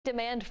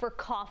Demand for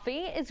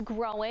coffee is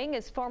growing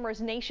as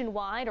farmers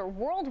nationwide, or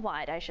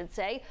worldwide I should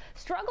say,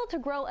 struggle to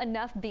grow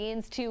enough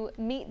beans to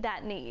meet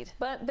that need.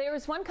 But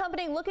there's one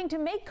company looking to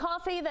make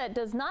coffee that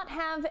does not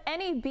have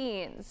any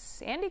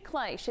beans. Andy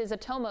Kleisch is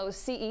Atomo's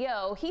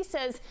CEO. He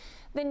says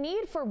the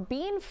need for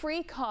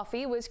bean-free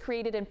coffee was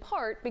created in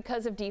part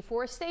because of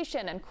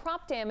deforestation and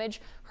crop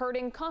damage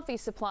hurting coffee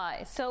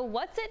supplies. So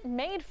what's it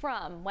made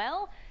from?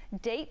 Well,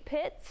 date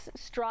pits,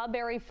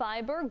 strawberry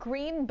fiber,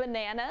 green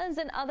bananas,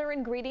 and other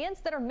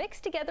ingredients that are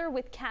mixed together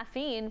with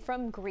caffeine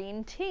from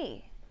green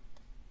tea.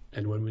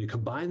 And when we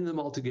combine them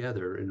all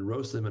together and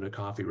roast them in a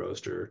coffee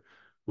roaster,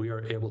 we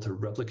are able to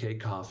replicate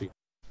coffee.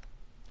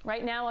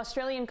 Right now,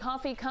 Australian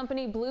coffee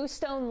company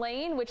Bluestone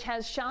Lane, which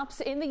has shops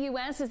in the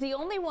U.S., is the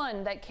only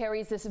one that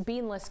carries this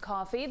beanless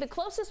coffee. The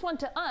closest one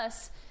to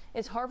us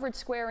is Harvard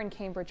Square in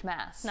Cambridge,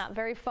 Mass. Not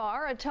very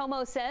far.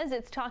 Atomo says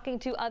it's talking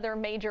to other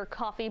major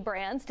coffee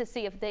brands to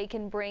see if they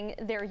can bring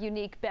their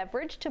unique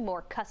beverage to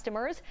more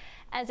customers.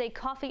 As a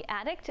coffee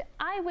addict,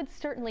 I would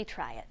certainly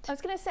try it. I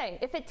was going to say,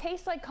 if it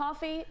tastes like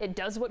coffee, it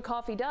does what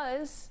coffee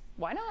does.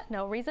 Why not?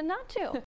 No reason not to.